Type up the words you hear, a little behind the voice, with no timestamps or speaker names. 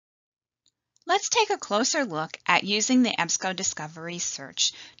Let's take a closer look at using the Ebsco Discovery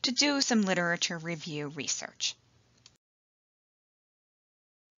Search to do some literature review research.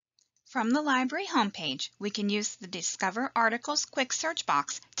 From the library homepage, we can use the Discover Articles quick search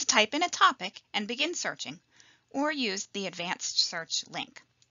box to type in a topic and begin searching, or use the Advanced Search link.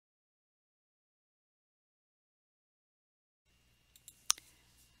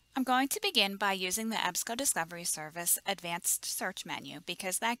 I'm going to begin by using the Ebsco Discovery Service Advanced Search menu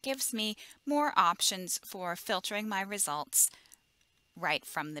because that gives me more options for filtering my results right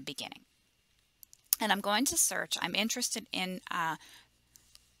from the beginning. And I'm going to search, I'm interested in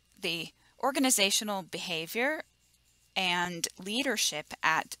the organizational behavior and leadership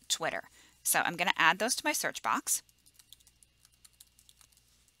at Twitter. So I'm going to add those to my search box.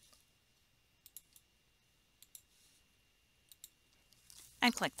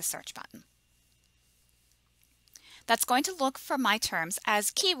 And click the search button. That's going to look for my terms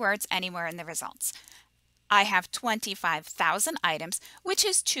as keywords anywhere in the results. I have 25,000 items, which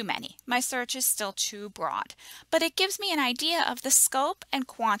is too many. My search is still too broad, but it gives me an idea of the scope and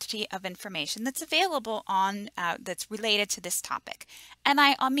quantity of information that's available on that's related to this topic. And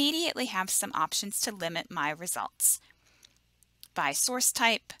I immediately have some options to limit my results by source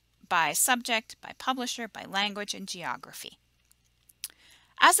type, by subject, by publisher, by language, and geography.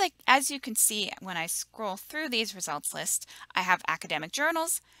 As you can see when I scroll through these results lists, I have academic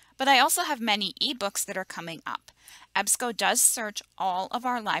journals, but I also have many ebooks that are coming up. Ebsco does search all of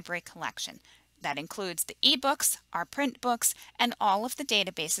our library collection. That includes the ebooks, our print books, and all of the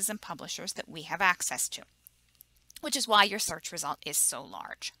databases and publishers that we have access to, which is why your search result is so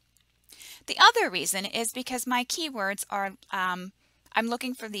large. The other reason is because my keywords are, I'm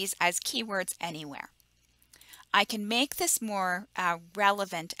looking for these as keywords anywhere. I can make this more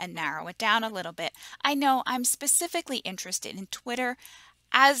relevant and narrow it down a little bit. I know I'm specifically interested in Twitter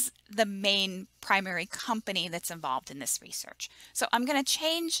as the main primary company that's involved in this research. So I'm going to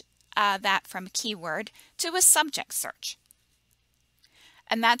change that from keyword to a subject search.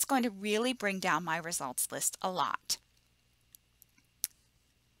 And that's going to really bring down my results list a lot.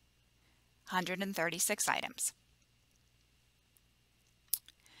 136 items.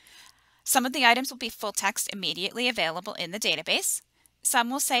 Some of the items will be full text immediately available in the database. Some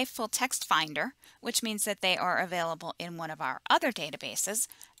will say full text finder, which means that they are available in one of our other databases.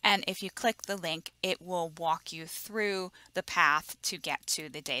 And if you click the link, it will walk you through the path to get to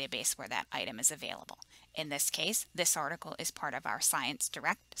the database where that item is available. In this case, this article is part of our Science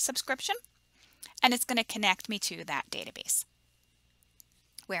Direct subscription, and it's going to connect me to that database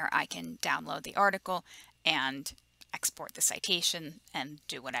where I can download the article and export the citation and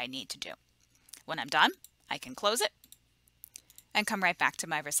do what I need to do. When I'm done, I can close it and come right back to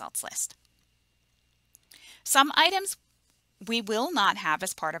my results list. Some items we will not have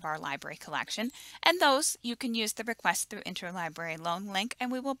as part of our library collection, and those you can use the request through interlibrary loan link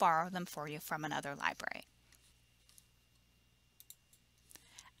and we will borrow them for you from another library.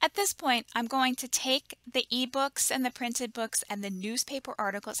 At this point, I'm going to take the ebooks and the printed books and the newspaper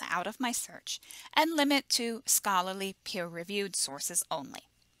articles out of my search and limit to scholarly peer-reviewed sources only.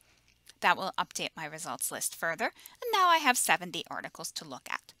 That will update my results list further, and now I have 70 articles to look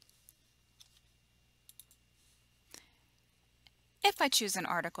at. If I choose an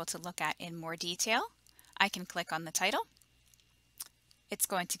article to look at in more detail, I can click on the title. It's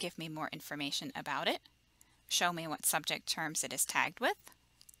going to give me more information about it, show me what subject terms it is tagged with,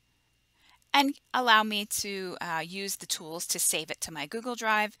 and allow me to use the tools to save it to my Google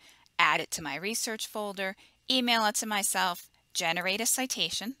Drive, add it to my research folder, email it to myself, generate a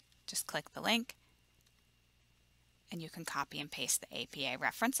citation. Just click the link, and you can copy and paste the APA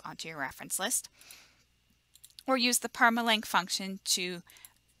reference onto your reference list, or use the permalink function to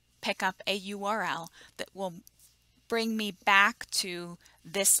pick up a URL that will bring me back to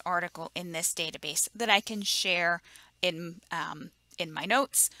this article in this database that I can share in my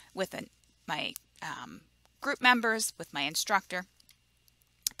notes with my group members, with my instructor.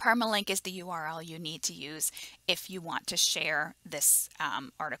 Permalink is the URL you need to use if you want to share this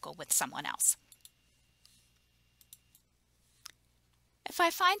article with someone else. If I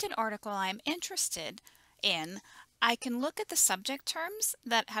find an article I'm interested in, I can look at the subject terms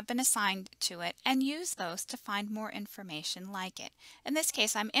that have been assigned to it and use those to find more information like it. In this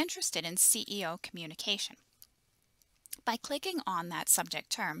case, I'm interested in CEO communication. By clicking on that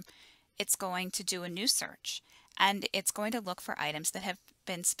subject term, it's going to do a new search, and it's going to look for items that have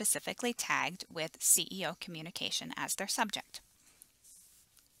been specifically tagged with CEO communication as their subject.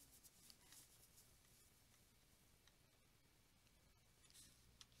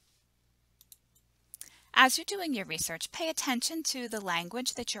 As you're doing your research, pay attention to the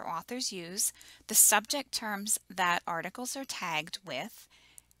language that your authors use, the subject terms that articles are tagged with,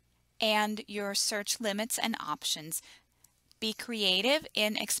 and your search limits and options. Be creative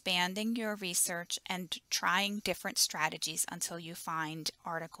in expanding your research and trying different strategies until you find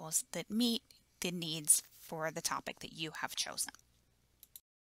articles that meet the needs for the topic that you have chosen.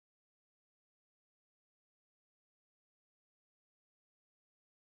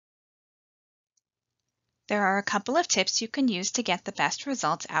 There are a couple of tips you can use to get the best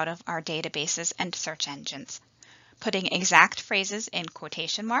results out of our databases and search engines. Putting exact phrases in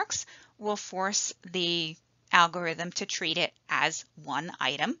quotation marks will force the algorithm to treat it as one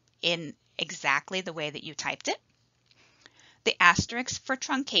item in exactly the way that you typed it. The asterisk for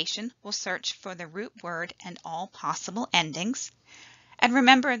truncation will search for the root word and all possible endings. And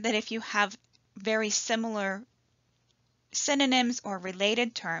remember that if you have very similar synonyms or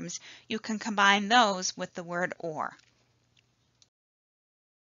related terms, you can combine those with the word or.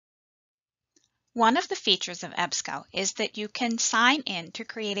 One of the features of Ebsco is that you can sign in to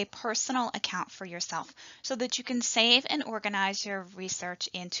create a personal account for yourself so that you can save and organize your research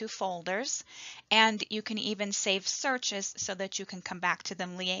into folders, and you can even save searches so that you can come back to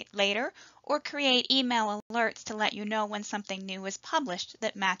them later or create email alerts to let you know when something new is published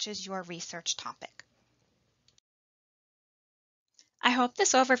that matches your research topic. I hope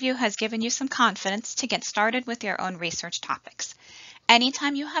this overview has given you some confidence to get started with your own research topics.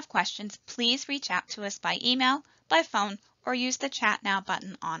 Anytime you have questions, please reach out to us by email, by phone, or use the Chat Now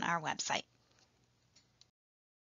button on our website.